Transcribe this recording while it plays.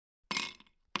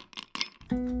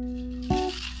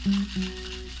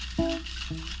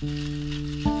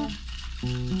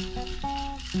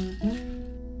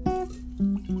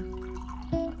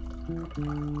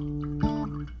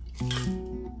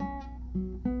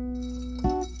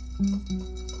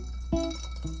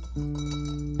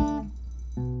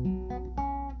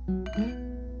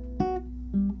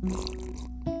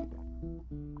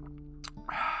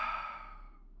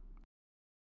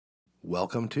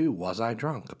Welcome to Was I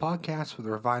Drunk, the podcast for the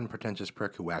refined, pretentious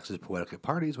prick who waxes poetic at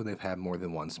parties when they've had more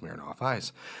than one Smirnoff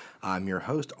Ice. I'm your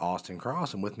host, Austin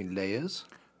Cross, and with me today is...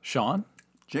 Sean.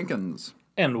 Jenkins.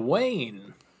 And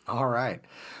Wayne. All right.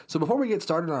 So before we get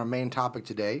started on our main topic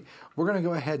today, we're going to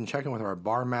go ahead and check in with our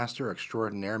bar master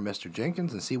extraordinaire, Mr.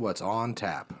 Jenkins, and see what's on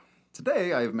tap.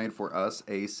 Today I have made for us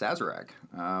a Sazerac.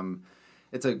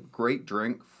 It's a great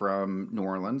drink from New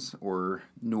Orleans, or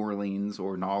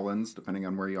Nolans, depending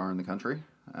on where you are in the country.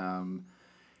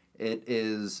 It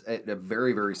is a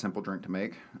very, very simple drink to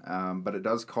make, but it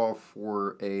does call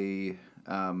for a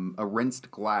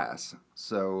rinsed glass.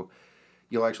 So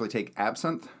you'll actually take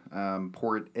absinthe,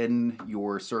 pour it in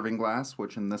your serving glass,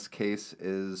 which in this case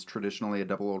is traditionally a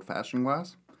double old-fashioned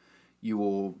glass. You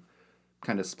will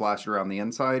kind of splash it around the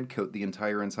inside, coat the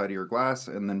entire inside of your glass,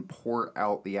 and then pour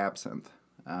out the absinthe.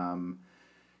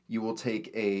 You will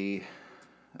take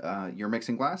your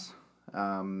mixing glass,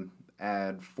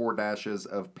 add 4 dashes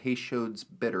of Peychaud's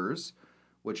bitters,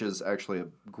 which is actually a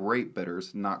great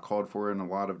bitters, not called for in a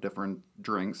lot of different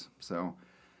drinks. So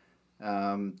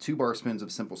 2 bar spoons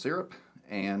of simple syrup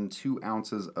and 2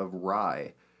 ounces of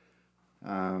rye.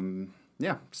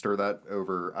 Stir that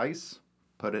over ice,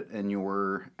 put it in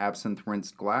your absinthe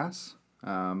rinsed glass,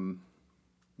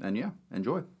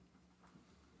 enjoy.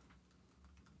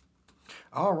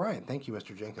 All right. Thank you,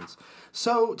 Mr. Jenkins.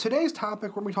 So today's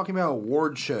topic, we're going to be talking about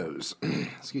award shows.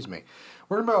 Excuse me.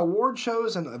 We're talking about award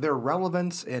shows and their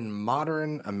relevance in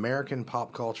modern American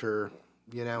pop culture.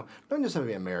 You know, not just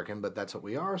be American, but that's what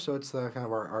we are. So it's kind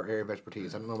of our area of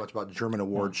expertise. I don't know much about German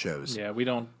award shows. Yeah, we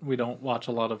don't watch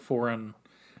a lot of foreign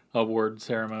award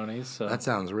ceremonies. So. That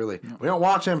sounds really... We don't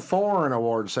watch them foreign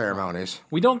award ceremonies.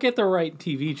 We don't get the right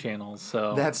TV channels,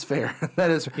 so... That's fair.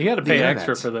 That is... You got to pay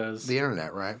extra for those. The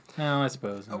internet, right? Oh, I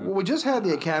suppose. Well, we just had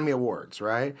the Academy Awards,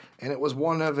 right? And it was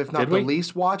one of, if not the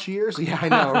least watch years. Yeah, I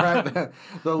know, right?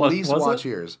 the least watch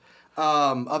years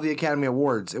of the Academy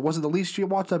Awards. It wasn't the least you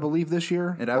watched, I believe, this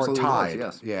year? It absolutely was,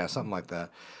 yes. Yeah, something like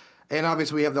that. And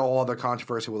obviously we have the whole other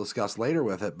controversy we'll discuss later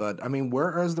with it. But, I mean,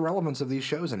 where is the relevance of these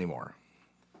shows anymore?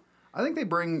 I think they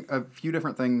bring a few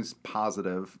different things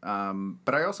positive, but I'm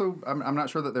not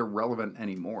sure that they're relevant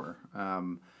anymore.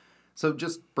 So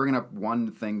just bringing up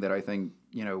one thing that I think,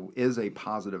 is a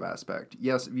positive aspect.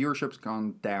 Yes, viewership's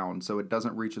gone down, so it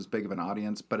doesn't reach as big of an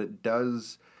audience, but it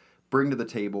does bring to the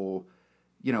table,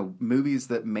 movies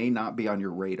that may not be on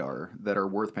your radar that are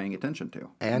worth paying attention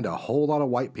to. And a whole lot of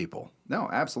white people. No,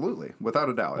 absolutely, without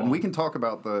a doubt. And we can talk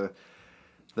about the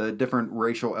different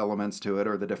racial elements to it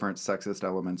or the different sexist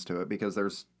elements to it, because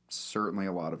there's certainly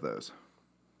a lot of those.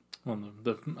 Well,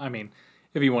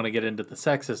 if you want to get into the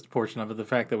sexist portion of it, the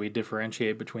fact that we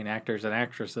differentiate between actors and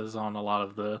actresses on a lot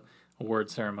of the award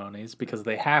ceremonies, because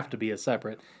they have to be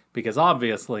separate, because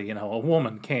obviously, a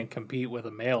woman can't compete with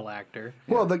a male actor.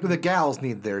 Well, the gals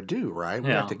need their due, right? We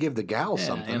have to give the gals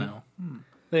something.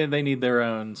 They need their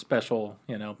own special,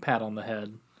 pat on the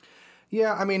head.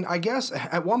 Yeah, I guess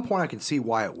at one point I could see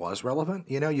why it was relevant.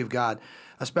 You've got,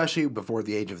 especially before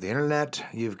the age of the internet,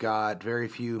 you've got very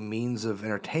few means of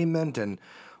entertainment and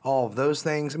all of those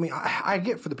things. I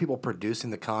get for the people producing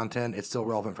the content, it's still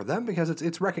relevant for them because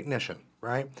it's recognition,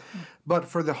 right? But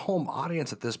for the home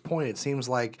audience at this point, it seems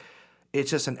like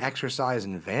it's just an exercise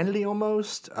in vanity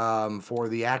almost for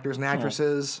the actors and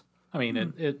actresses.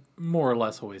 It more or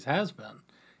less always has been.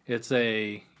 It's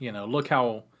a, look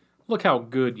how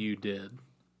good you did.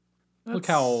 Look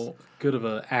how good of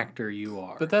an actor you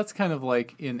are. But that's kind of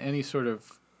like in any sort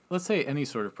of, let's say any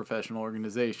sort of professional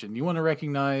organization. You want to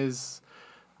recognize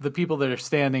the people that are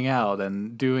standing out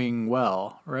and doing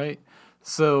well, right?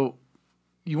 So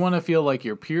you want to feel like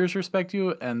your peers respect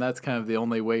you, and that's kind of the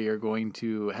only way you're going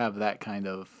to have that kind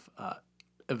of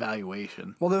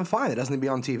evaluation. Well, then fine. It doesn't need to be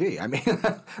on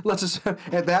TV. Let's just,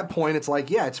 at that point, it's like,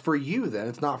 yeah, it's for you then.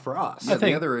 It's not for us. Yeah,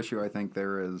 the other issue I think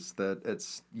there is that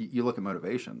it's, you look at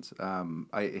motivations.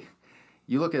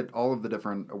 You look at all of the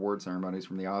different award ceremonies,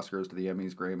 from the Oscars to the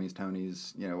Emmys, Grammys,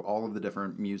 Tonys, all of the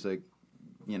different music,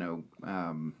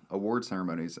 award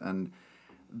ceremonies. And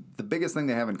the biggest thing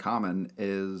they have in common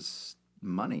is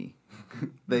money.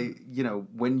 They,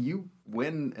 when you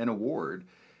win an award,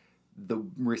 the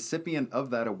recipient of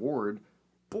that award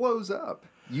blows up.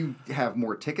 you have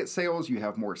more ticket sales, you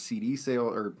have more CD sale,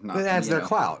 or not. It adds their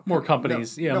clout. More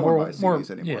companies, no more one buys more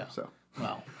CDs anymore. yeah. So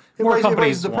Well, It more raises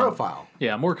companies the want, profile.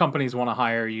 Yeah, more companies want to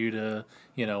hire you to,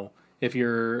 if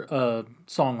you're a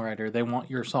songwriter, they want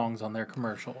your songs on their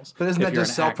commercials. But isn't If that you're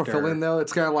just an actor- self-fulfilling, though?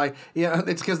 It's kind of like,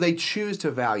 it's because they choose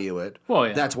to value it. Well,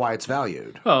 yeah. That's why it's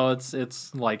valued. Well,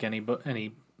 it's like any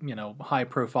high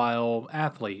profile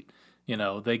athlete.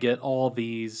 They get all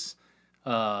these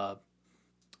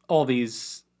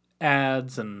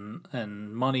ads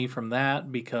and money from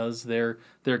that because they're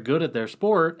good at their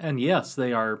sport, and yes,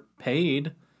 they are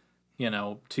paid,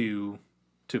 to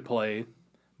play,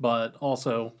 but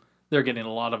also they're getting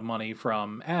a lot of money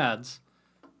from ads.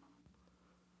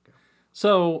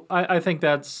 So I think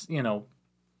that's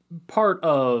part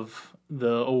of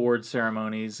the award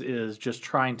ceremonies is just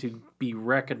trying to be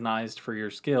recognized for your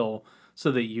skill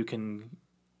so that you can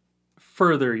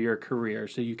further your career,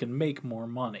 so you can make more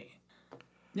money.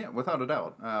 yeah, without a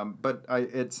doubt. But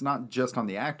it's not just on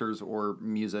the actors or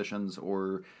musicians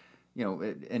or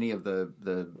any of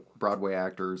the Broadway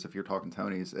actors. If you're talking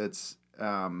Tonys, it's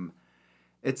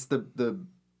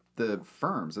the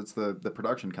firms, it's the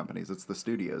production companies, it's the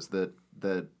studios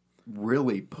that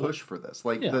really push for this.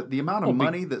 Like Yeah. the amount of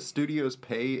money that studios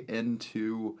pay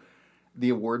into the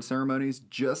award ceremonies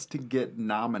just to get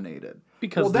nominated.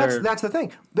 Because Well, that's the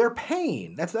thing. They're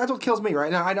paying. That's what kills me,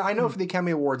 right? Now, I know for the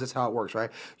Academy Awards, that's how it works,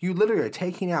 right? You literally are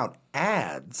taking out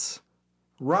ads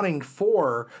running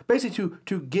for basically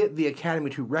to get the Academy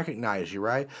to recognize you,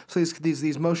 right? So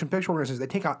these motion picture organizations, they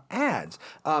take out ads.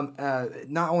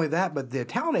 Not only that, but the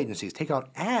talent agencies take out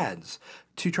ads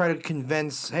to try to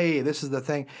convince, hey, this is the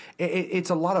thing. It's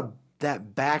a lot of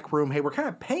that backroom. Hey, we're kind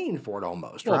of paying for it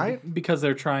almost, right? Because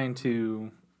they're trying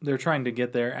to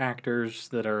get their actors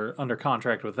that are under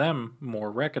contract with them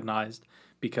more recognized,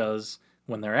 because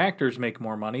when their actors make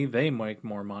more money, they make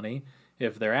more money.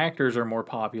 If their actors are more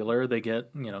popular, they get,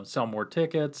 sell more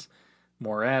tickets,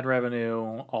 more ad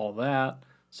revenue, all that.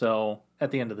 So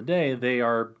at the end of the day, they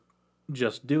are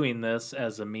just doing this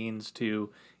as a means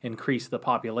to increase the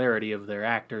popularity of their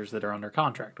actors that are under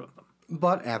contract with them.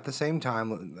 But at the same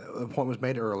time, the point was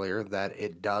made earlier that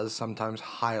it does sometimes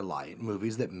highlight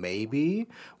movies that maybe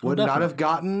would not have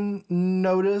gotten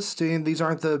noticed. And these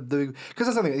aren't the because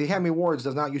that's something. The Academy Awards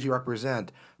does not usually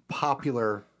represent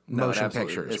popular motion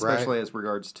absolutely. pictures, right? Especially as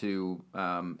regards to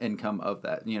income of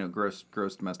that, gross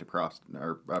domestic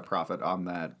profit on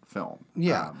that film.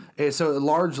 Yeah. So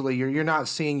largely, you're not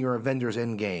seeing your Avengers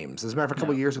Endgames. As a matter of fact, a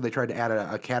couple of years ago, they tried to add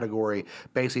a category,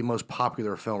 basically most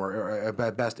popular film or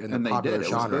best in the popular did.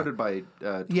 genre. It was voted by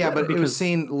Yeah, but Twitter. it was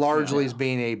seen largely as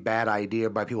being a bad idea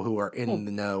by people who are in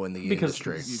the know in the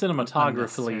industry. Because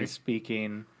cinematographically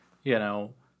speaking,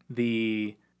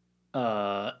 the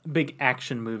big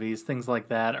action movies, things like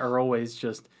that, are always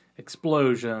just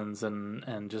explosions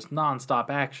and just nonstop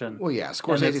action. Well, yeah,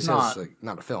 Scorsese says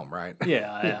not a film, right?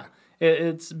 Yeah, yeah.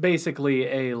 It's basically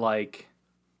a like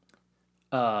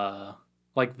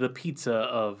the pizza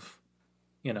of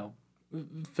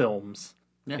films.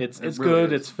 Yeah, It's it really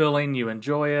good. is. It's filling. You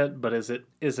enjoy it, but is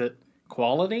it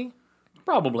quality?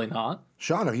 Probably not.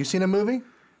 Sean, have you seen a movie?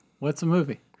 What's a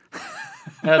movie?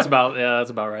 That's about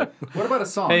right. What about a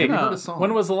song? Hey, Have you heard a song?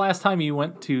 when was the last time you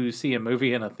went to see a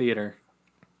movie in a theater?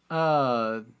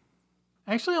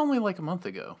 Actually, only like a month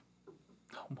ago.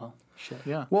 Oh, well, shit.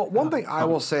 Yeah. Well, one thing I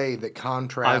will say that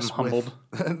contrasts I'm humbled.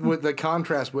 with the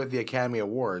contrast with the Academy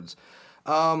Awards,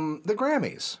 the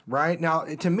Grammys, right? Now,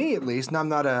 to me at least, and I'm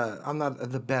not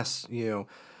the best,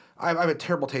 I have a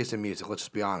terrible taste in music, let's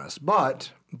just be honest.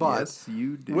 But Yes,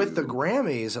 you do. with the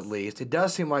Grammys, at least, it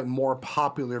does seem like more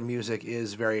popular music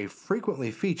is very frequently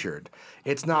featured.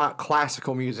 It's not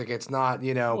classical music. It's not,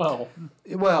 Well,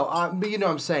 but you know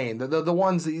what I'm saying. The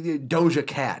ones, Doja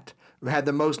Cat had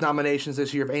the most nominations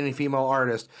this year of any female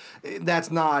artist.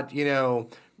 That's not,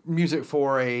 music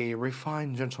for a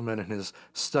refined gentleman in his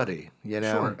study,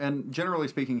 Sure. And generally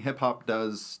speaking, hip hop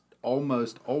does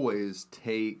almost always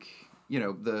take,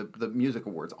 the music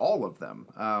awards, all of them.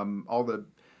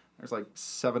 There's like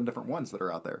 7 different ones that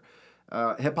are out there.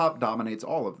 Hip hop dominates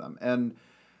all of them. And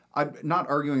I'm not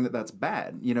arguing that that's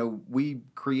bad. We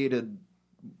created,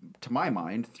 to my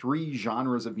mind, 3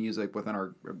 genres of music within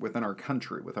our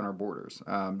country, within our borders.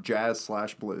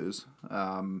 Jazz/blues,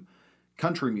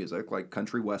 country music, like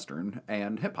country western,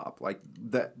 and hip hop. Like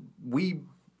that, we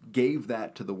gave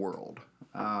that to the world.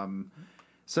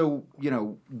 So,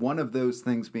 one of those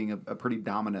things being a pretty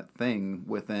dominant thing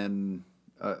within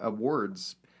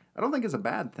awards, I don't think is a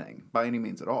bad thing by any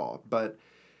means at all. But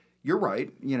you're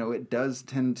right. It does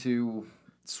tend to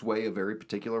sway a very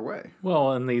particular way.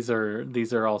 well, and these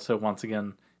are also, once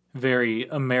again, very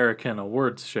American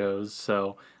awards shows.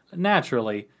 So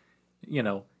naturally,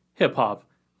 hip hop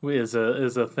is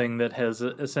a thing that has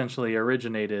essentially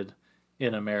originated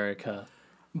in America.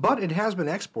 But it has been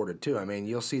exported too. I mean,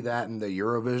 you'll see that in the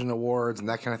Eurovision Awards and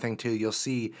that kind of thing too. You'll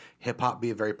see hip hop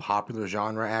be a very popular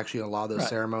genre actually in a lot of those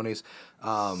ceremonies.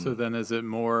 So then is it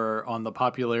more on the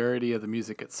popularity of the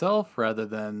music itself rather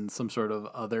than some sort of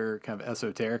other kind of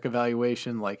esoteric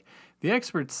evaluation? Like the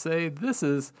experts say this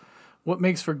is what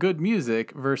makes for good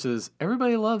music versus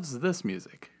everybody loves this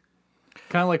music.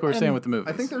 Kind of like we were saying with the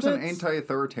movies. I think there's an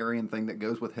anti-authoritarian thing that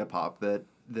goes with hip hop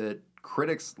that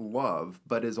critics love,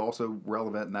 but is also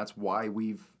relevant, and that's why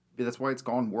it's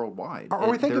gone worldwide. Are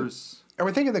we thinking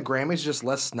the Grammys are just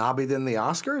less snobby than the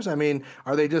Oscars? I mean,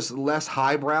 are they just less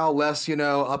highbrow, less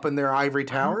up in their ivory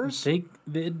towers? It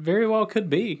very well could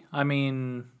be. I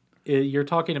mean, you're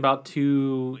talking about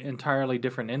two entirely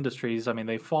different industries. I mean,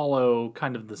 they follow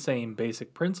kind of the same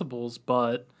basic principles,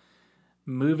 but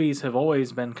movies have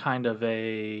always been kind of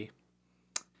a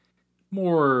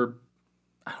more,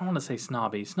 I don't want to say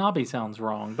snobby. Snobby sounds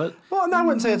wrong, but... Well, I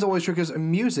wouldn't say it's always true, because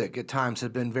music at times has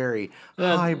been very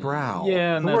highbrow.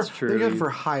 Yeah, and that's true. They're good for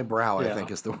highbrow, I think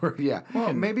is the word, yeah.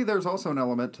 Well, maybe there's also an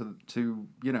element to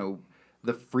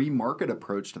the free market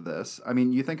approach to this. I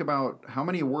mean, you think about how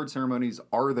many award ceremonies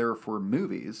are there for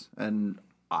movies, and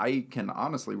I can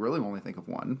honestly really only think of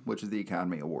one, which is the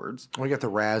Academy Awards. We got the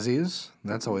Razzies.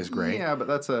 That's always great. Yeah, but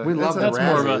we love the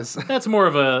Razzies. That's more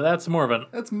of an that's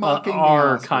mocking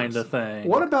R kind of thing.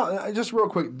 What about just real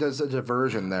quick? There's a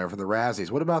diversion there for the Razzies.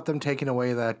 What about them taking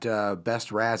away that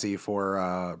best Razzie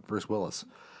for Bruce Willis?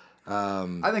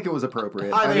 I think it was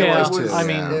appropriate. I think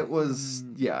it was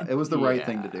too. It was the right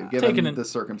thing to do given the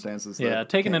circumstances.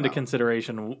 Taking into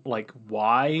consideration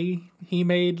why he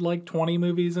made 20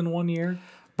 movies in 1 year.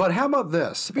 But how about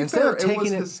this? It was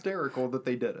hysterical that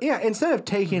they did it. Yeah, instead of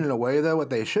taking it away, though,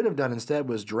 what they should have done instead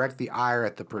was direct the ire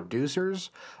at the producers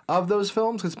of those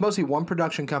films, because it's mostly one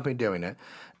production company doing it.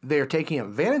 They're taking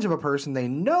advantage of a person they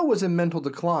know was in mental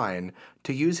decline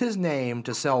to use his name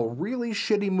to sell really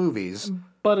shitty movies.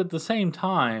 But at the same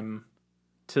time,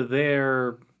 to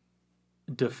their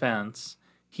defense,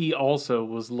 he also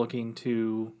was looking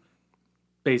to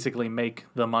basically make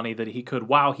the money that he could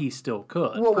while he still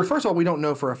could. Well, first of all, we don't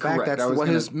know for a fact that's what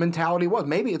his mentality was.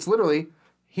 Maybe it's literally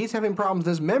he's having problems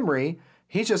with his memory.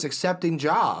 He's just accepting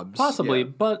jobs. Possibly,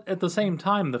 but at the same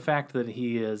time, the fact that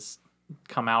he has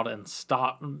come out and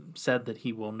said that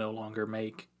he will no longer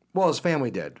make... Well, his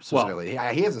family did, specifically.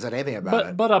 He hasn't said anything about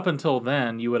it. But up until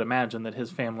then, you would imagine that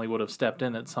his family would have stepped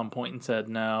in at some point and said,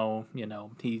 no,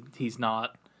 he's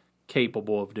not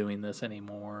capable of doing this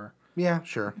anymore. Yeah,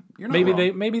 sure.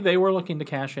 Maybe they were looking to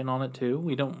cash in on it too.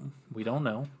 We don't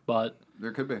know, but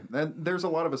there could be. And there's a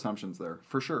lot of assumptions there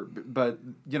for sure. But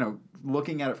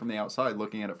looking at it from the outside,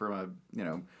 looking at it from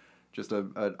a just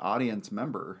an audience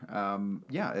member,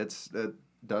 it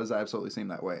does absolutely seem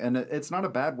that way, and it's not a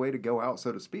bad way to go out,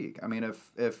 so to speak. I mean,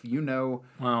 if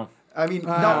well. I mean,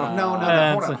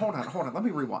 no. Hold on. Let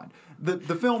me rewind.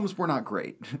 The films were not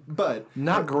great, but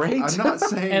not great. I'm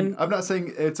not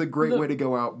saying it's a great way to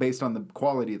go out based on the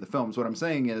quality of the films. What I'm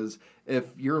saying is, if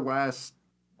your last,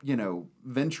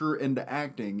 venture into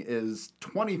acting is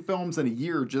 20 films in a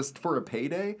year just for a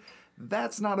payday,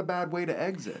 that's not a bad way to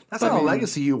exit. That's not a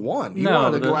legacy you want. You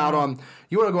want to go out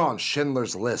on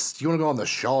Schindler's List. You want to go on the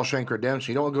Shawshank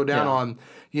Redemption. You don't want to go down on,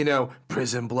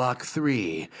 Prison Block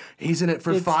 3. He's in it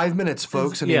for 5 minutes,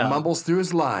 folks, and he mumbles through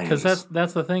his lines. Because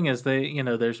that's the thing is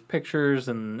there's pictures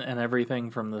and everything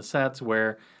from the sets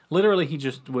where literally he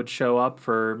just would show up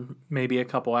for maybe a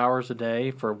couple hours a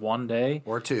day for 1 day.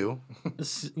 Or two.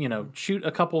 Shoot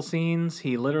a couple scenes.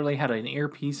 He literally had an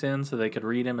earpiece in so they could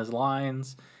read him his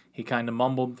lines. He kind of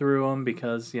mumbled through them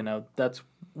because, that's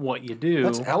what you do.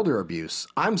 That's elder abuse.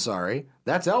 I'm sorry.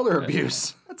 That's elder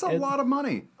abuse. That's a lot of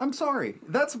money. I'm sorry.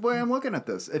 That's the way I'm looking at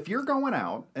this. If you're going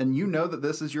out and you know that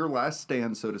this is your last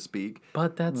stand, so to speak,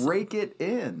 rake it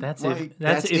in. That's if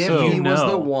he was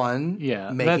the one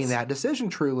making that decision,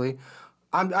 truly.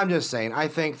 I'm just saying, I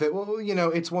think that,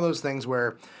 it's one of those things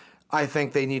where I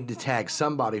think they needed to tag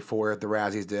somebody for it, the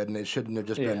Razzies did, and it shouldn't have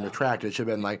just been retracted. It should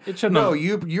have been like,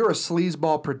 you're a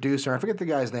sleazeball producer. I forget the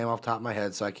guy's name off the top of my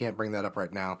head, so I can't bring that up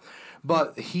right now.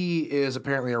 But he is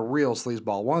apparently a real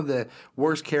sleazeball. One of the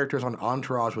worst characters on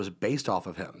Entourage was based off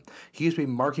of him. He used to be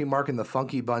Marky Mark and the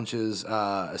Funky Bunch's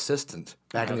assistant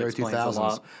back in the early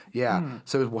 2000s. Yeah,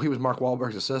 so he was Mark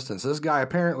Wahlberg's assistant. So this guy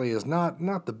apparently is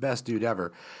not the best dude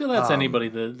ever. I feel that's anybody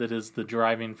that is the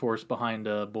driving force behind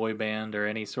a boy band or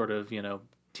any sort of,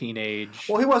 teenage.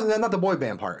 Well, he wasn't not the boy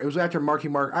band part. It was after Marky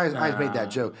Mark. I made that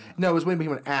joke. No, it was when he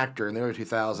became an actor in the early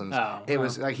 2000s. Oh, it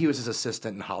was like he was his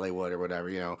assistant in Hollywood or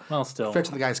whatever, Well, still.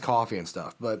 fixing the guy's coffee and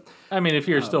stuff. But I mean, if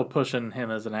you're still pushing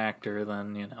him as an actor,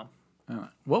 then.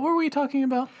 What were we talking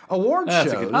about? award That's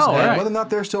a shows good- and all right. whether or not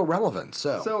they're still relevant.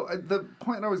 So the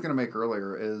point I was going to make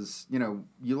earlier is,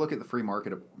 you look at the free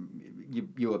market,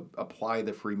 you apply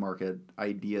the free market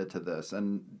idea to this,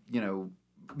 and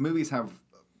movies have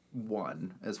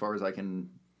one, as far as I can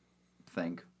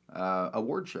think,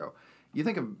 award show. You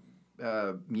think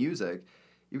of music,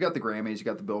 you've got the Grammys, you've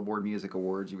got the Billboard Music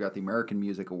Awards, you've got the American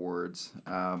Music Awards,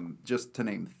 just to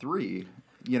name three.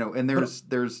 And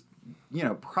there's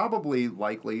probably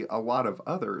likely a lot of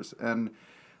others. And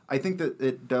I think that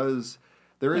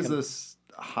there is this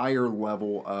higher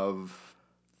level of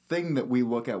thing that we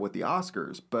look at with the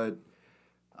Oscars, but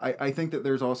I think that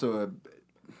there's also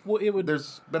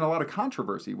there's been a lot of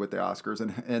controversy with the Oscars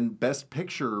and Best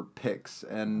Picture picks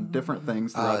and different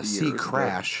things throughout the years. see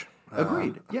Crash.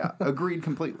 Agreed. Yeah, agreed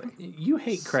completely. You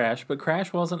hate Crash, but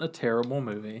Crash wasn't a terrible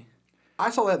movie. I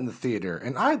saw that in the theater,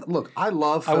 and I love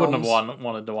films. I wouldn't have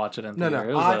wanted to watch it in theater.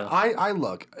 No.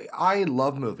 I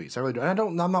love movies. I really do. And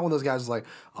I'm not one of those guys like,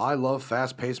 I love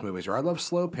fast-paced movies, or I love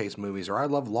slow-paced movies, or I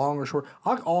love long or short.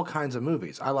 I like all kinds of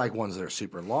movies. I like ones that are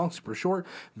super long, super short,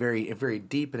 very, very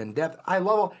deep and in-depth. I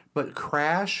love all, but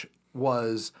Crash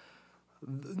was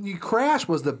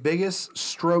the biggest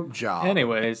stroke job.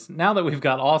 Anyways, now that we've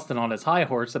got Austin on his high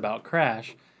horse about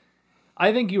Crash,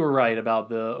 I think you were right about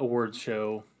the awards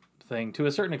show thing to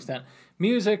a certain extent.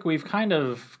 Music, we've kind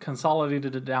of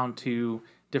consolidated it down to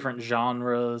different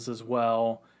genres as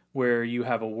well, where you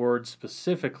have awards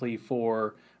specifically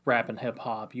for rap and hip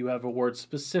hop, you have awards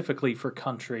specifically for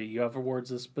country, you have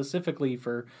awards specifically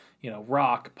for,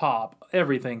 rock, pop,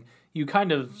 everything. You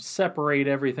kind of separate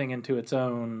everything into its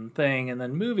own thing, and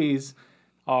then movies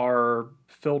are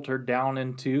filtered down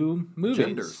into movies.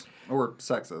 Genders. Or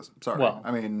sexist. Sorry. Well,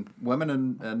 I mean, women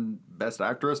and best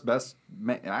actress, best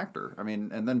actor. I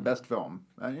mean, and then best film.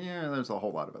 There's a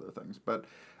whole lot of other things. But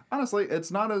honestly,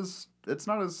 it's not as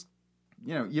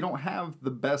you don't have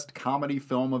the best comedy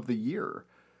film of the year,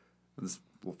 as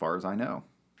far as I know.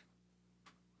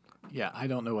 Yeah, I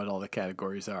don't know what all the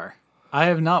categories are. I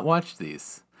have not watched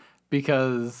these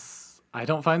because I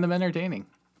don't find them entertaining.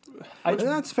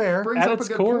 That's fair. Brings At up a its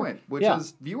good core, point, which yeah.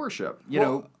 is viewership.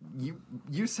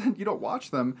 You said you don't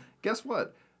watch them. Guess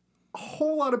what? A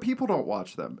whole lot of people don't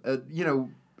watch them.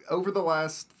 Over the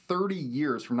last 30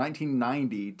 years, from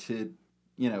 1990 to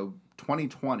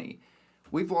 2020,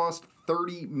 we've lost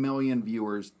 30 million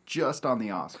viewers just on the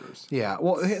Oscars. Yeah,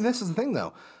 well, and this is the thing,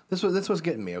 though. This was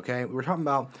getting me, okay? We're talking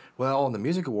about, in the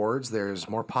music awards, there's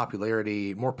more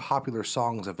popularity, more popular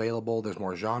songs available, there's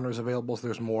more genres available, so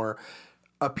there's more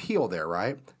appeal there,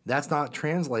 right? That's not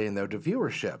translating, though, to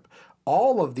viewership.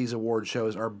 All of these award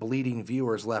shows are bleeding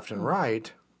viewers left and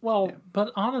right. Well,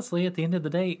 but honestly, at the end of the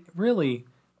day, really,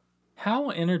 how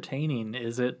entertaining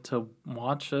is it to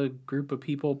watch a group of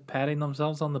people patting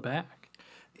themselves on the back?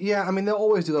 Yeah, I mean, they'll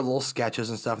always do the little sketches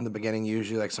and stuff in the beginning,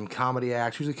 usually, like some comedy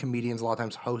acts. Usually comedians a lot of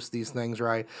times host these things,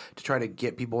 right, to try to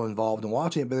get people involved in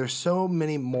watching it. But there's so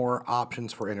many more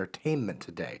options for entertainment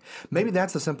today. Maybe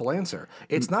that's the simple answer.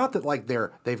 It's not that, like,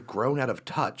 they've grown out of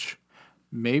touch.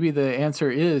 Maybe the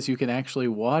answer is you can actually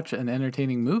watch an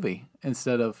entertaining movie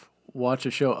instead of watch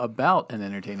a show about an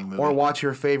entertaining movie. Or watch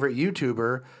your favorite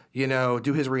YouTuber,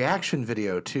 do his reaction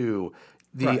video to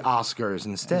the Oscars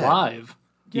instead. Live,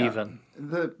 Yeah. even.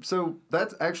 So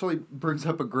that actually brings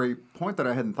up a great point that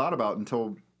I hadn't thought about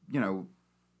until,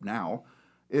 now,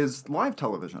 is live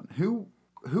television.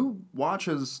 Who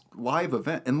watches live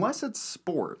event? Unless it's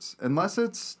sports, unless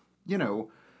it's,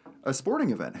 a sporting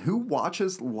event. Who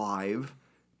watches live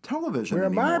television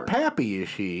anymore? My pappy, you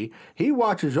see, he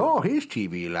watches all his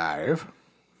TV live.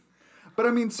 But I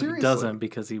mean, seriously. He doesn't,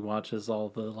 because he watches all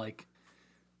the,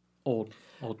 old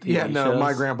TV Yeah, no, shows,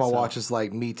 my grandpa so. watches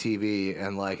Me TV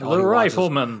and The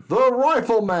Rifleman. The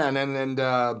Rifleman and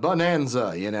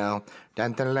Bonanza,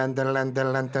 Dun, dun, dun, dun, dun,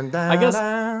 dun, dun, dun, I guess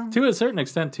dun. to a certain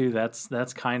extent too,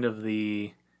 that's kind of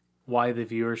why the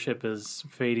viewership is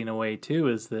fading away too,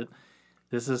 is that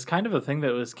this is kind of a thing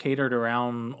that was catered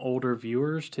around older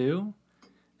viewers too.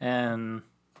 And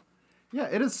yeah,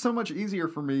 it is so much easier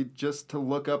for me just to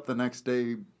look up the next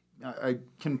day. I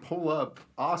can pull up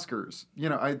Oscars.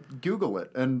 I Google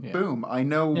it, and boom, I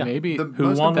know Maybe the who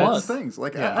most won important what. things.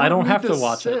 Like I don't need have to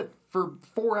watch sit it for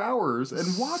 4 hours and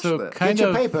watch So this. Get kind your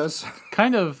of papers.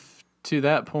 kind of to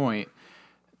that point,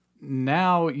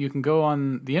 now you can go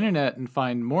on the internet and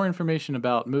find more information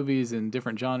about movies in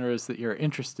different genres that you're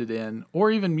interested in,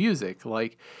 or even music.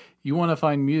 Like, you want to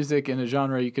find music in a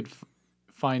genre, you could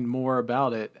find more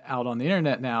about it out on the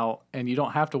internet now, and you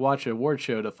don't have to watch an award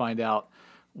show to find out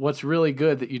what's really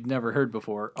good that you'd never heard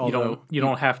before. Although You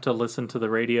don't have to listen to the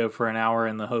radio for an hour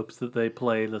in the hopes that they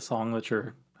play the song that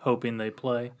you're hoping they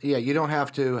play. Yeah, you don't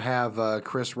have to have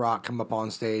Chris Rock come up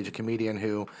on stage, a comedian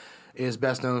who is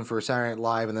best known for Saturday Night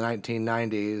Live in the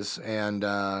 1990s,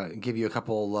 and give you a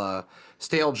couple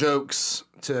stale jokes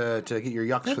to get your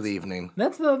yucks for the evening.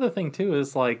 That's the other thing, too,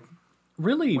 is like,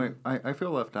 really... Wait, I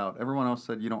feel left out. Everyone else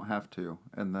said you don't have to,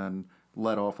 and then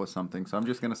let off with something. So I'm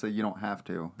just going to say you don't have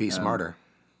to. Be smarter.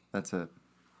 That's it.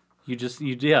 That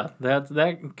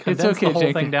condensed okay, the whole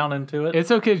Jenkins. thing down into it. it's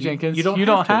okay, Jenkins. you don't You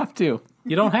don't have to.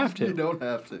 You don't have to. You don't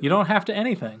have to. You don't have to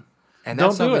anything. And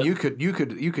that's Don't do something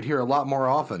it. you could hear a lot more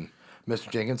often, Mr.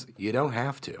 Jenkins. You don't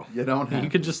have to. You don't have You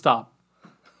could just stop.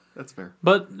 That's fair.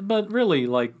 But really,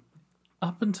 like,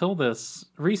 up until this,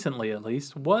 recently at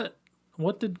least, what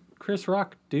did Chris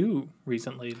Rock do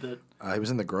recently that... He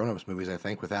was in the Grown Ups movies, I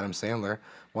think, with Adam Sandler,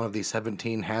 one of the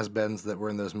 17 has-beens that were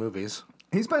in those movies.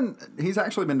 He's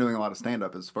actually been doing a lot of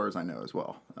stand-up as far as I know as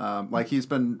well. Like, he's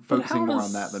been focusing more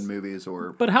on that than movies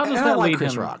or... But how does And that I like lead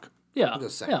Chris him... Rock. Yeah, I'm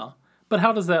just saying. yeah. But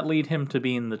how does that lead him to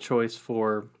being the choice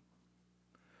for...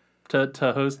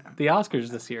 To host the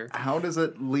Oscars this year? How does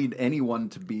it lead anyone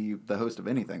to be the host of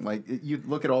anything? Like, you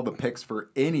look at all the picks for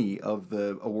any of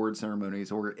the award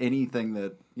ceremonies or anything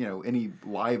that, any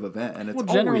live event, and it's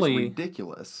always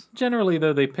ridiculous. Generally,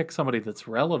 though, they pick somebody that's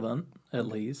relevant, at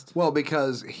least. Well,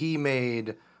 because he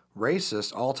made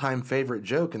racist all-time favorite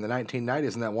joke in the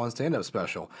 1990s in that one stand-up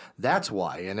special. That's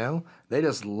why, They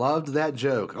just loved that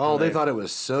joke. Oh, they thought it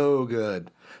was so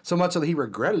good. So much so that he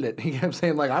regretted it. He kept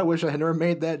saying, like, I wish I had never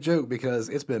made that joke because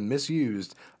it's been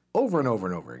misused over and over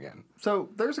and over again. So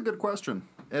there's a good question.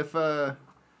 If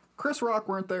Chris Rock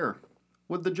weren't there,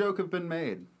 would the joke have been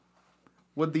made?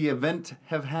 Would the event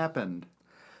have happened?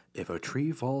 If a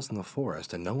tree falls in the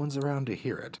forest and no one's around to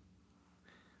hear it.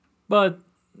 But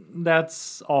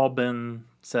that's all been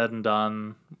said and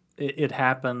done. It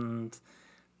happened.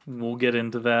 We'll get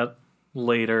into that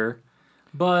later.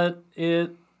 But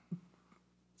it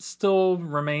still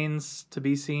remains to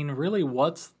be seen, really,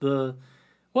 what's the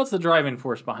driving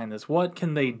force behind this? What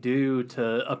can they do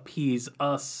to appease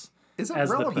us Is it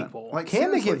as relevant? the people? Like, Can they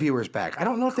seriously, get viewers back? I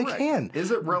don't know if they correct. can. Is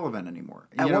it relevant anymore?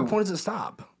 At what point does it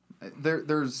stop?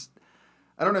 There's,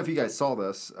 I don't know if you guys saw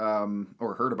this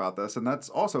or heard about this, and that's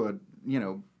also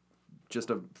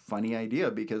just a funny idea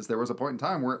because there was a point in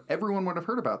time where everyone would have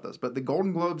heard about this, but the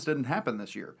Golden Globes didn't happen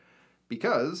this year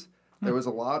because there was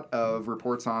a lot of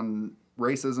reports on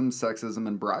racism, sexism,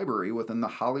 and bribery within the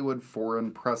Hollywood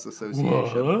Foreign Press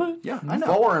Association. What? Yeah, I know.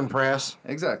 Foreign press.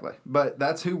 Exactly. But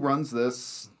that's who runs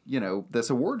this, this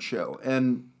award show.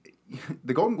 And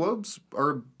the Golden Globes are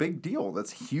a big deal.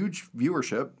 That's huge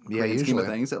viewership, grand scheme of usually.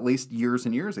 things, at least years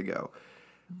and years ago.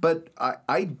 But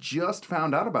I just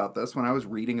found out about this when I was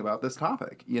reading about this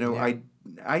topic.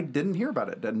 I didn't hear about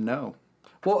it, didn't know.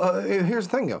 Well, here's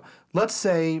the thing, though. Let's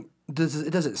say, does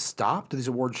it stop? Do these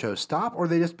award shows stop? Or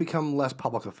do they just become less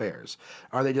public affairs?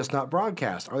 Are they just not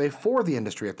broadcast? Are they for the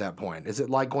industry at that point? Is it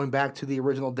like going back to the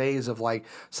original days of like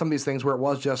some of these things where it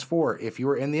was just for, if you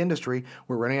were in the industry,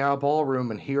 we're renting out a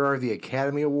ballroom and here are the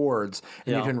Academy Awards,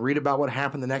 and you can read about what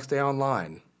happened the next day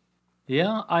online.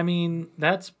 Yeah, I mean,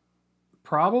 that's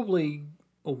probably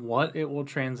what it will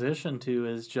transition to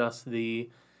is just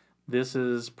this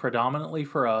is predominantly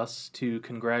for us to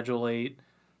congratulate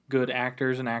good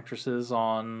actors and actresses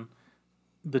on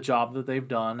the job that they've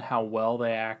done, how well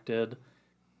they acted,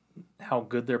 how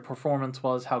good their performance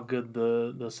was, how good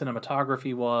the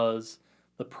cinematography was,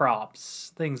 the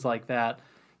props, things like that.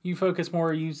 You focus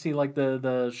more, you see like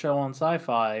the show on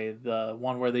Sci-Fi, the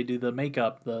one where they do the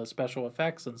makeup, the special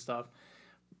effects and stuff.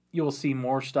 You'll see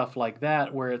more stuff like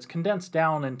that where it's condensed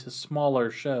down into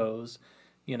smaller shows,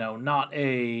 not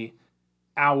a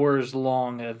hours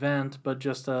long event, but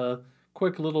just a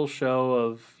quick little show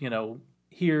of,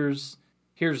 here's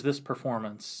this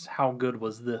performance. How good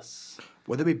was this?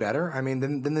 Would it be better? I mean,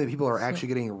 then the people are actually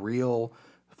getting real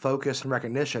focus and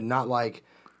recognition, not like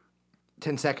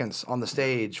 10 seconds on the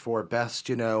stage for best,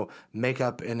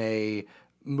 makeup in a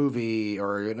movie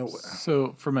or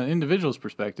So from an individual's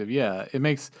perspective, yeah, it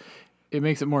makes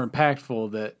it more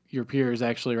impactful that your peers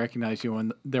actually recognize you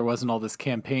when there wasn't all this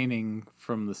campaigning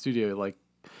from the studio like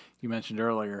you mentioned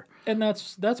earlier. And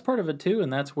that's part of it too,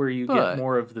 and that's where you get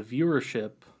more of the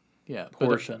viewership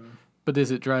portion. But is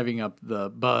it driving up the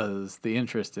buzz, the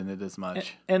interest in it as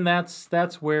much? And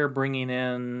that's where bringing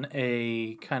in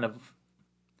a kind of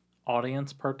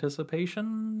audience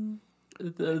participation,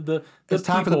 the It's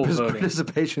time for the people voting.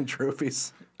 participation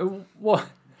trophies. Well,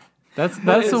 That's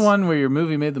the one where your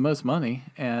movie made the most money,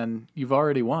 and you've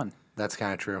already won. That's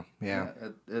kind of true. Yeah.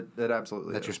 It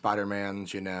absolutely That's is. your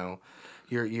Spider-Mans,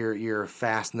 your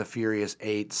Fast and the Furious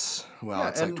 8s. Well,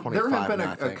 it's like and 25 there have been now,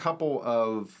 I a think. couple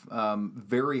of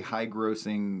very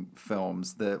high-grossing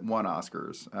films that won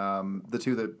Oscars. The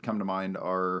two that come to mind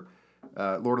are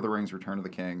Lord of the Rings: Return of the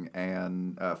King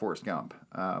and Forrest Gump.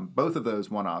 Both of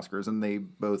those won Oscars, and they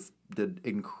both did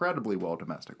incredibly well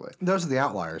domestically. Those are the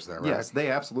outliers, though, right? Yes, they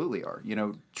absolutely are.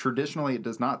 Traditionally it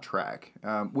does not track,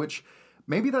 which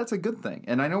maybe that's a good thing.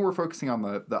 And I know we're focusing on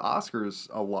the Oscars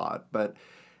a lot, but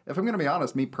if I'm going to be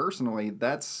honest, me personally,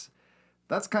 that's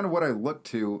kind of what I look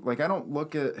to. Like, I don't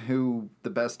look at who the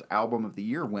best album of the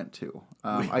year went to.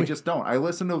 I just don't. I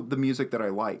listen to the music that I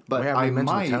like, but We haven't I even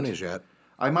mentioned might the Tonys yet.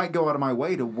 I might go out of my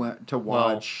way to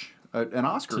watch an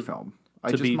Oscar film.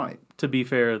 I just might. To be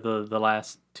fair, the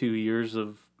last 2 years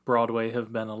of Broadway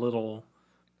have been a little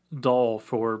dull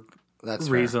for That's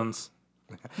fair. reasons.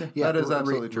 Yeah, That is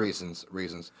absolutely true.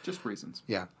 Reasons. Just reasons.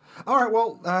 Yeah. All right.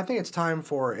 Well, I think it's time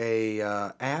for a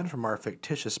ad from our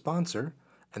fictitious sponsor,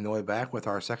 and then we'll be back with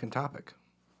our second topic.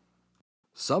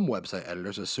 Some website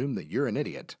editors assume that you're an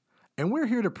idiot, and we're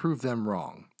here to prove them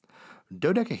wrong.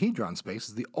 Dodecahedron Space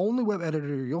is the only web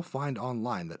editor you'll find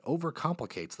online that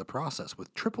overcomplicates the process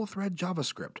with triple-thread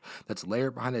JavaScript that's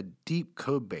layered behind a deep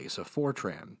code base of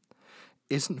Fortran.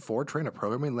 Isn't Fortran a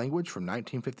programming language from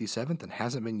 1957 that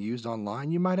hasn't been used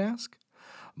online, you might ask?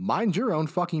 Mind your own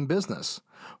fucking business.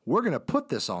 We're going to put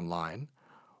this online.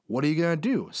 What are you going to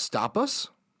do? Stop us?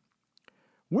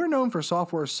 We're known for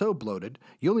software so bloated,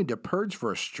 you'll need to purge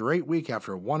for a straight week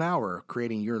after 1 hour of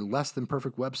creating your less than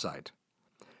perfect website.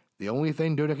 The only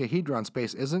thing Dodecahedron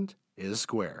Space isn't is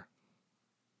Square.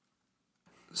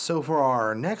 So for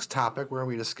our next topic, we're going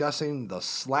to be discussing the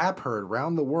slap heard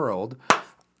around the world.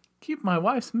 Keep my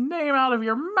wife's name out of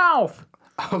your mouth.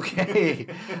 Okay.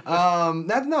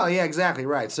 Yeah, exactly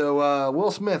right. So Will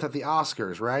Smith at the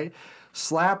Oscars, right?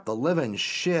 Slapped the living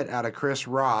shit out of Chris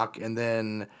Rock and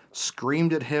then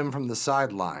screamed at him from the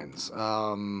sidelines.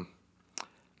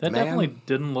 That Man. definitely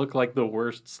didn't look like the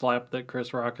worst slap that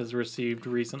Chris Rock has received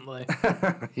recently.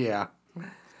 Yeah.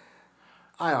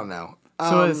 I don't know.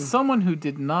 So as someone who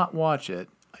did not watch it,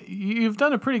 you've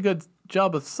done a pretty good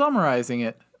job of summarizing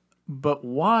it, but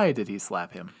why did he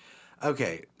slap him?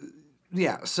 Okay.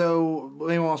 Yeah, so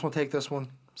anyone else want to take this one?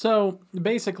 So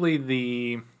basically,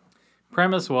 the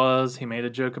premise was he made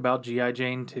a joke about G.I.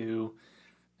 Jane 2,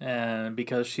 and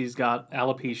because she's got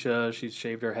alopecia, she's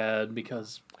shaved her head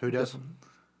because. Who does?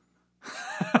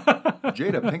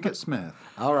 Jada Pinkett Smith.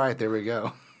 All right, there we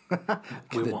go.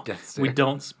 We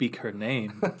don't speak her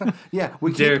name. Yeah,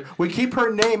 we keep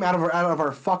her name out of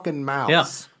our fucking mouths.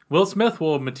 Yes. Will Smith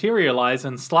will materialize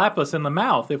and slap us in the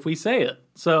mouth if we say it.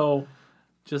 So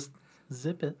just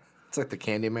zip it. It's like the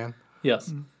Candyman.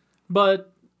 Yes.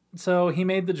 But so he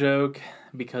made the joke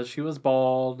because she was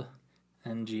bald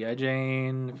and G.I.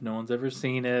 Jane, if no one's ever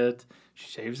seen it, she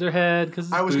shaves her head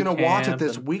because I was going to watch it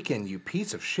this weekend, you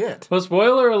piece of shit. Well,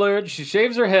 spoiler alert, she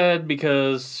shaves her head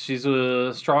because she's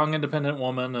a strong, independent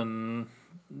woman and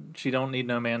she don't need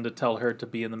no man to tell her to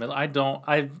be in the middle. I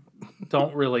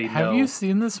don't really know. Have you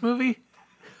seen this movie?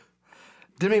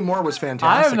 Demi Moore was fantastic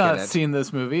I have in not it. seen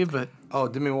this movie, but Oh,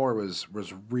 Demi Moore was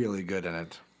really good in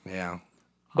it. Yeah.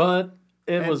 But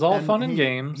it was all fun and he-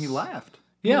 games. He laughed.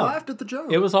 Yeah. He laughed at the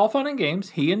joke. It was all fun and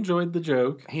games. He enjoyed the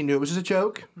joke He knew it was just a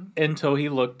joke. until he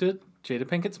looked at Jada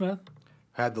Pinkett Smith.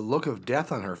 Had the look of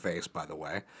death on her face, by the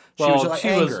way. Well, like, she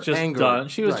anger, was just anger. done.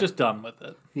 She was Right. just done with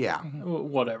it. Yeah.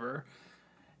 Whatever.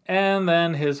 And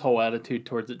then his whole attitude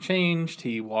towards it changed.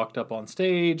 He walked up on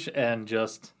stage and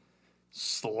just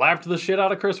slapped the shit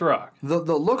out of Chris Rock. The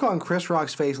look on Chris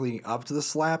Rock's face leading up to the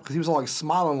slap, because he was all like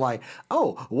smiling like,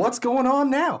 oh, what's going on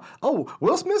now? Oh,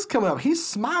 Will Smith's coming up. He's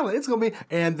smiling. It's going to be...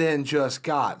 And then just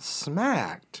got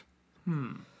smacked.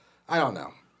 I don't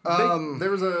know.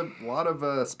 There was a lot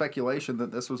of speculation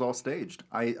that this was all staged.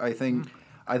 I think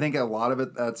a lot of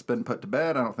it that's been put to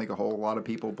bed. I don't think a whole lot of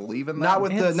people believe in that.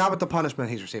 Not with the punishment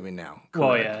he's receiving now. Well,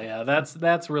 Correct. yeah.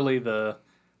 That's really the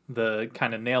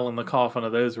kind of nail in the coffin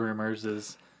of those rumors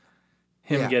is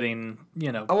him Yeah. getting,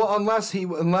 you know, Oh, well, unless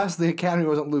the Academy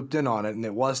wasn't looped in on it, and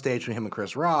it was staged for him and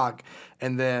Chris Rock,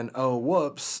 and then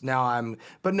whoops, now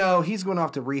But no, he's going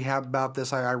off to rehab about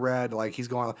this. I read he's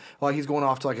going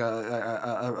off to like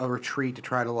a retreat to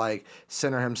try to like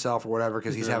center himself or whatever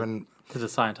because he's having. is it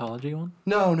Scientology one?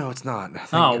 No, it's not.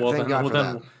 Thank God for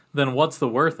that. then what's the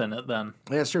worth in it then?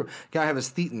 Yeah, it's true. Gotta have his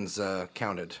thetans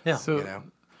counted. Yeah. So, You know?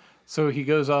 so he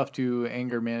goes off to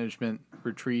anger management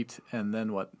retreat, and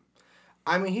then what?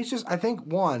 I mean, he's just. I think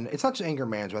it's not just anger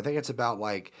management. I think it's about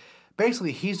like.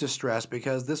 Basically, he's distressed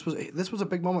because this was a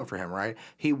big moment for him, right?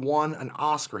 He won an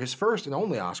Oscar, his first and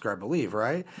only Oscar, I believe,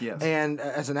 right? Yes. And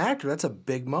as an actor, that's a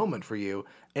big moment for you.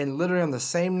 And literally on the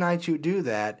same night you do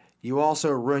that, you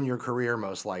also ruin your career,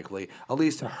 most likely. At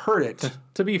least hurt it.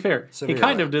 To be fair, Severely. he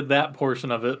kind of did that portion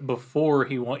of it before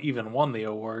he even won the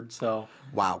award. So,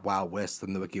 Wow, West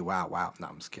and the Wiki, wow. No,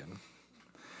 I'm just kidding.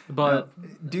 but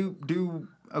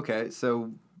Okay,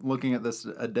 so looking at this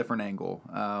a different angle.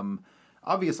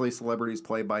 Obviously, celebrities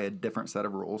play by a different set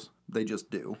of rules. They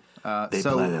just do. They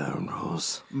play their own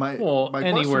rules. My anywhere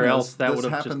question else is, that this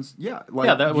would have happens. that you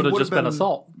would have would've just been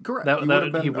assault. Correct. That you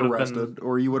would have he been would have arrested,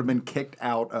 or you would have been kicked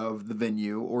out of the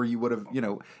venue, or you would have,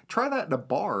 try that in a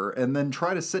bar, and then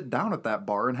try to sit down at that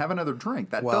bar and have another drink.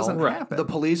 That doesn't happen. The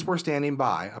police were standing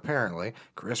by, apparently.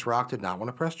 Chris Rock did not want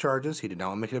to press charges. He did not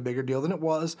want to make it a bigger deal than it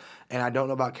was. And I don't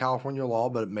know about California law,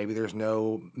 but maybe there's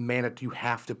no mandate you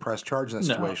have to press charges in that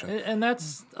situation. And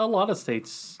that's a lot of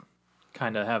states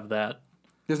kind of have that.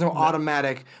 There's no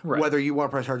automatic, Right. whether you want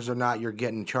to press charges or not, you're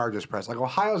getting charges pressed. Like,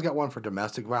 Ohio's got one for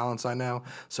domestic violence, I know.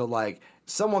 So, like,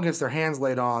 someone gets their hands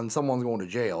laid on, someone's going to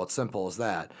jail. It's simple as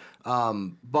that.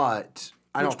 But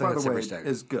I don't think it's every state.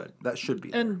 Is good. That should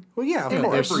be there. And Well, yeah, of in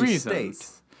course. every reasons.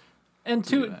 state. and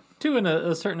to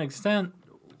a certain extent,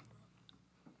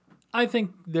 I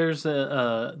think there's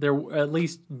there at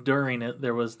least during it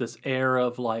there was this air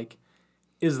of like,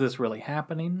 is this really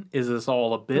happening? Is this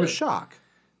all a bit? It was shock.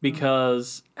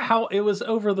 Because how it was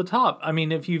over the top. I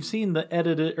mean, if you've seen the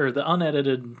edited or the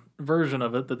unedited version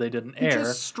of it that they didn't He air,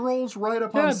 just strolls right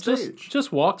up on stage.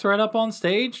 just walks right up on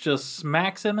stage, just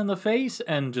smacks him in the face,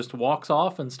 and just walks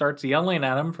off and starts yelling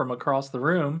at him from across the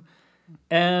room.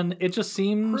 And it just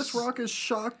seems Chris Rock is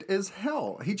shocked as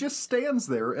hell. He just stands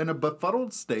there in a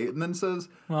befuddled state and then says,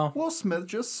 Well- Will Smith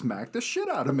just smacked the shit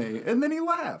out of me. And then he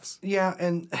laughs. Yeah,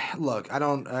 and look, I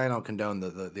don't condone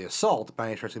the assault by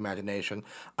any stretch of the imagination.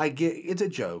 I get it's a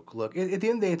joke. Look, at the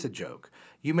end of the day, it's a joke.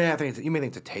 You may think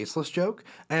it's a tasteless joke,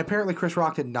 and apparently Chris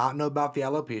Rock did not know about the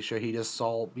alopecia. He just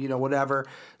saw, whatever.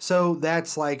 So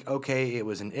that's like, okay, it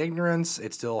was in ignorance.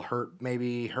 It still hurt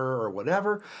maybe her or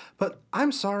whatever. But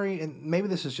I'm sorry, and maybe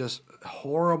this is just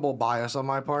horrible bias on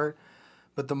my part,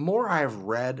 but the more I've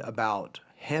read about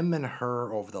him and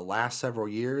her over the last several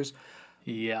years,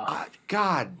 yeah.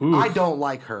 God, Oof. I don't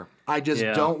like her. I just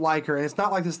Yeah. don't like her. And it's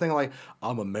not like this thing like,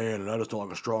 I'm a man and I just don't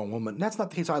like a strong woman. That's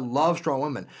not the case. I love strong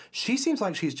women. She seems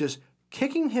like she's just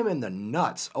kicking him in the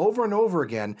nuts over and over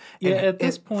again. Yeah, And at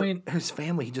this for point- his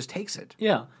family, he just takes it.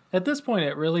 Yeah. At this point,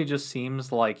 it really just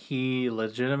seems like he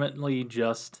legitimately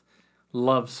just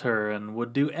loves her and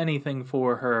would do anything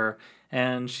for her.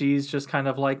 And she's just kind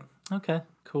of like, okay,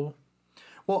 cool.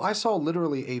 Well, I saw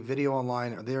literally a video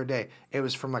online the other day. It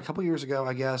was from a couple years ago,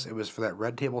 I guess. It was for that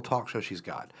Red Table talk show she's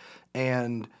got.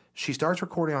 And she starts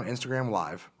recording on Instagram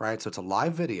Live, right? So it's a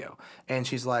live video. And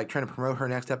she's like trying to promote her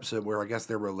next episode where I guess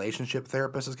their relationship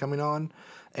therapist is coming on.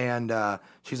 And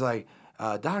she's like,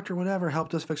 doctor, whatever,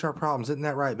 helped us fix our problems. Isn't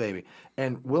that right, baby?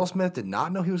 And Will Smith did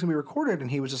not know he was going to be recorded.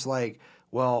 And he was just like,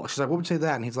 well, she's like, what would you say to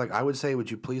that? And he's like, I would say,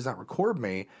 would you please not record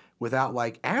me without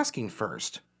like asking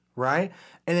first? Right?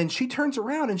 And then she turns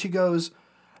around and she goes,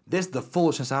 this is the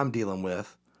foolishness I'm dealing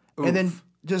with. Oof. And then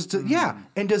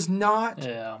and does not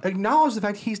acknowledge the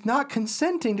fact he's not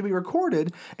consenting to be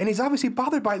recorded, and he's obviously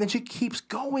bothered by it. And then she keeps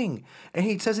going. And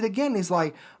he says it again. He's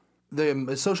like,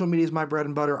 the social media is my bread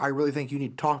and butter. I really think you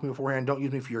need to talk to me beforehand. Don't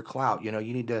use me for your clout. You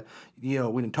need to, we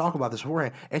didn't talk about this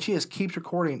beforehand. And she just keeps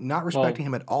recording, not respecting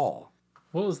him at all.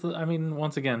 What was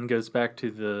once again, goes back to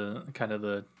the kind of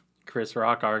the Chris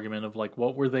Rock argument of like,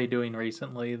 what were they doing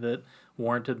recently that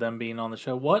warranted them being on the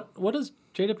show? What has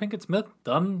Jada Pinkett Smith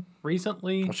done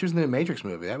recently? Well, she was in the new Matrix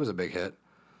movie. That was a big hit.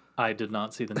 I did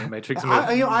not see the new Matrix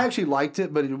movie. I actually liked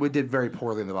it, but it did very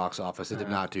poorly in the box office. It did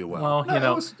not do well.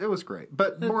 Well, it was great.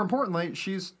 But more importantly,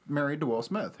 she's married to Will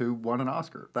Smith, who won an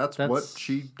Oscar. That's what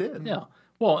she did. Yeah.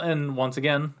 Well, and once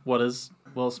again, what has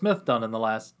Will Smith done in the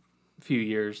last few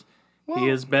years? He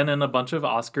has been in a bunch of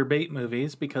Oscar bait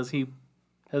movies because he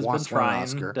has been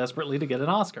trying desperately to get an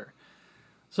Oscar.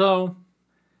 So,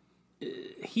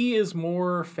 he is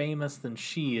more famous than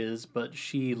she is, but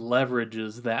she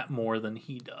leverages that more than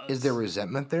he does. Is there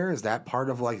resentment there? Is that part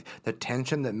of like the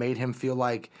tension that made him feel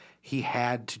like he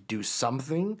had to do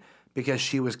something because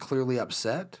she was clearly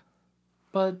upset?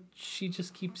 But she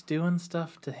just keeps doing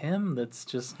stuff to him that's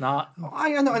just not. I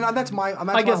know, and that's my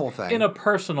whole thing. In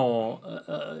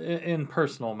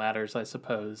personal matters, I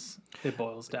suppose it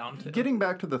boils down to. Getting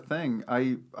back to the thing,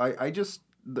 I guess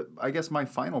my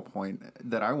final point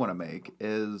that I want to make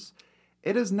is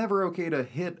it is never okay to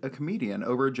hit a comedian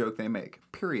over a joke they make.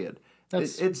 Period.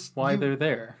 It's why they're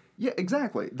there. Yeah,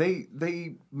 exactly.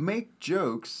 They make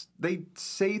jokes. They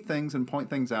say things and point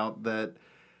things out that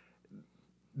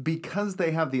because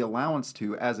they have the allowance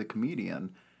to as a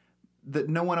comedian that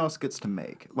no one else gets to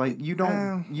make. Like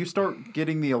you start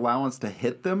getting the allowance to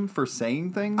hit them for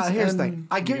saying things. Here's the thing.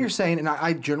 I get what you're saying, and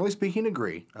I generally speaking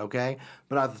agree, okay?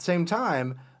 But at the same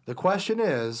time, the question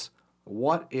is,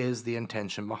 what is the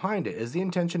intention behind it? Is the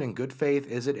intention in good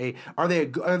faith? Is it are they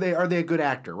a good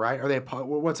actor, right? Are they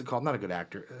what's it called? Not a good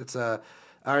actor. It's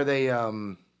are they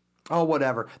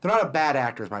whatever. They're not a bad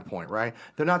actor is my point, right?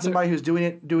 They're not somebody who's doing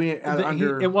it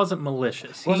under... It wasn't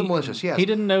malicious. It wasn't malicious, yes. He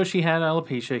didn't know she had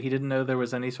alopecia. He didn't know there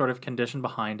was any sort of condition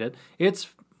behind it. It's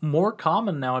more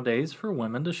common nowadays for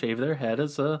women to shave their head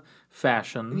as a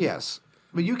fashion. Yes.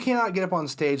 But you cannot get up on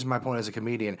stage, my point as a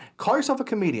comedian, call yourself a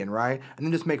comedian, right? And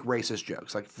then just make racist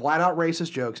jokes, like flat out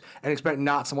racist jokes, and expect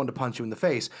not someone to punch you in the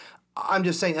face. I'm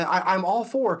just saying, I'm all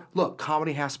for, look,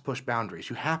 comedy has to push boundaries.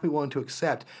 You have to be willing to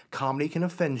accept comedy can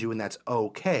offend you, and that's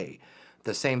okay. At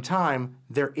the same time,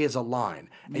 there is a line.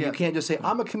 And you can't just say,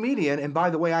 I'm a comedian, and by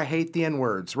the way, I hate the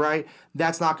N-words, right?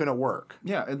 That's not going to work.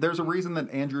 Yeah, there's a reason that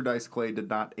Andrew Dice Clay did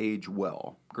not age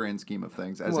well, grand scheme of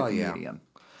things, as a comedian.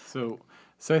 Yeah.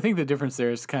 So I think the difference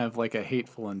there is kind of like a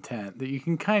hateful intent that you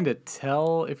can kind of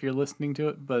tell if you're listening to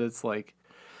it, but it's like,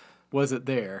 was it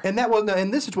there? And that was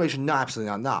in this situation, no,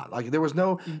 absolutely not. Like there was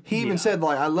no. He even said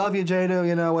like, "I love you,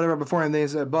 Jado," whatever. Before, and they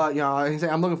said, "But he said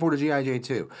I'm looking forward to G.I. Jane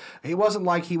 2." He wasn't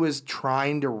like he was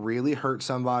trying to really hurt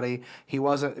somebody. He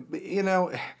wasn't,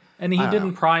 And he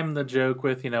didn't prime the joke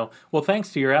with, well,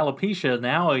 thanks to your alopecia,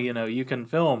 now you can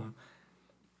film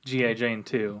G.I. Jane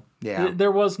 2. Yeah.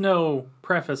 There was no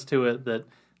preface to it that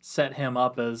set him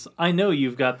up as, I know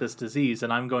you've got this disease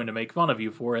and I'm going to make fun of you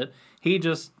for it.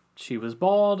 She was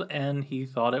bald and he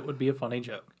thought it would be a funny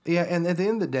joke. Yeah, and at the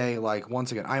end of the day, like,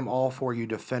 once again, I'm all for you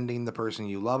defending the person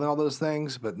you love and all those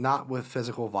things, but not with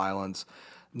physical violence.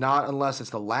 Not unless it's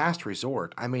the last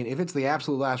resort. I mean, if it's the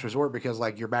absolute last resort because,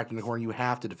 like, you're backed in the corner, you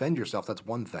have to defend yourself, that's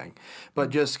one thing. But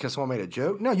just because someone made a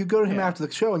joke, no, you go to him after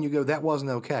the show and you go, that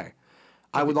wasn't okay.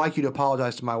 I would like you to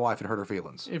apologize to my wife and hurt her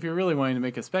feelings. If you're really wanting to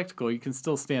make a spectacle, you can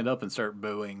still stand up and start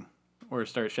booing or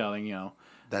start shouting,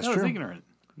 That's that true. was ignorant.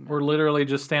 Or literally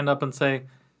just stand up and say,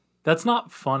 that's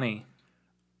not funny.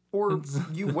 Or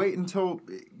you wait until,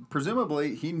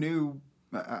 presumably, he knew,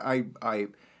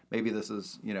 maybe this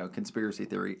is, conspiracy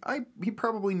theory. He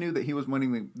probably knew that he was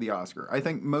winning the Oscar. I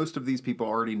think most of these people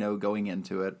already know going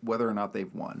into it whether or not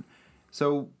they've won.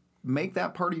 So make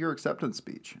that part of your acceptance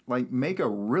speech. Like, make a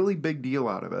really big deal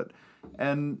out of it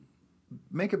and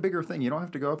make a bigger thing. You don't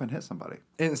have to go up and hit somebody.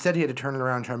 And instead, he had to turn it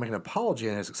around and try to make an apology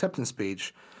in his acceptance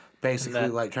speech, basically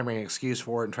like trying to make an excuse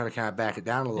for it and trying to kind of back it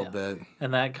down a little bit.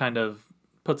 And that kind of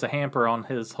puts a hamper on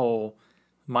his whole,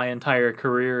 my entire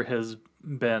career has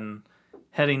been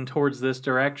heading towards this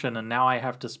direction, and now I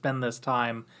have to spend this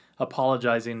time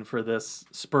apologizing for this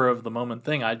spur-of-the-moment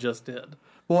thing I just did.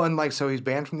 Well, and so he's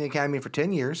banned from the Academy for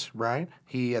 10 years, right?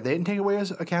 They didn't take away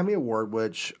his Academy Award,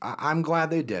 which I'm glad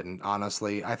they didn't,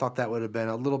 honestly. I thought that would have been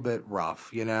a little bit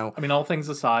rough, I mean, all things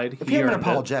aside, if he had been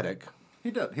apologetic. He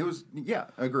did. He was,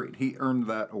 agreed. He earned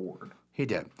that award. He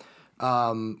did.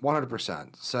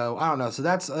 100%. So, I don't know. So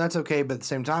that's okay, but at the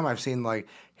same time, I've seen,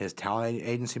 his talent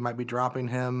agency might be dropping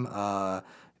him.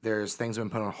 There's things have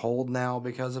been put on hold now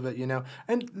because of it,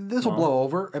 And this will blow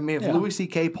over. I mean, if Louis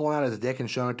C.K. pulling out his dick and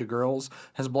showing it to girls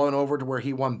has blown over to where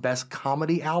he won Best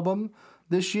Comedy Album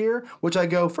this year, which I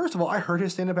go, first of all, I heard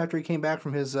his stand-up after he came back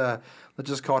from his, let's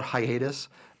just call it hiatus,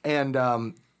 and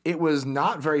it was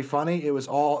not very funny. It was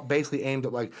all basically aimed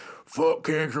at, fuck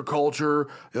cancer culture.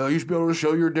 You should be able to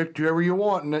show your dick to whoever you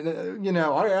want. And,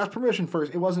 I asked permission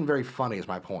first. It wasn't very funny is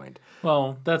my point.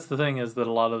 Well, that's the thing is that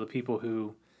a lot of the people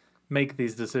who make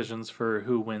these decisions for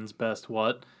who wins best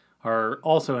what are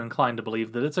also inclined to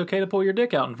believe that it's okay to pull your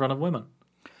dick out in front of women.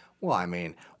 Well, I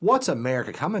mean, what's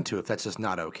America coming to if that's just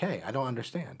not okay? I don't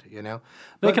understand,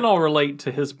 They can all relate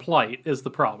to his plight is the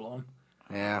problem.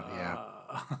 Yeah.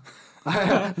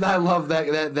 I love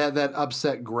that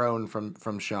upset groan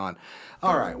from Sean.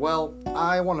 All right, well,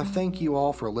 I want to thank you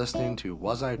all for listening to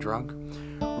Was I Drunk?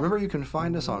 Remember, you can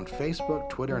find us on Facebook,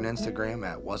 Twitter, and Instagram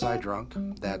at Was I Drunk.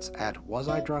 That's at Was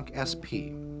I Drunk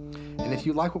SP. And if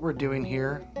you like what we're doing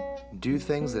here, do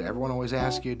things that everyone always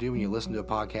asks you to do when you listen to a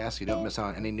podcast so you don't miss out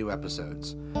on any new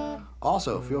episodes.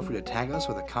 Also, feel free to tag us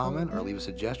with a comment or leave a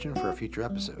suggestion for a future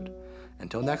episode.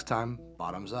 Until next time,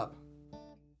 bottoms up.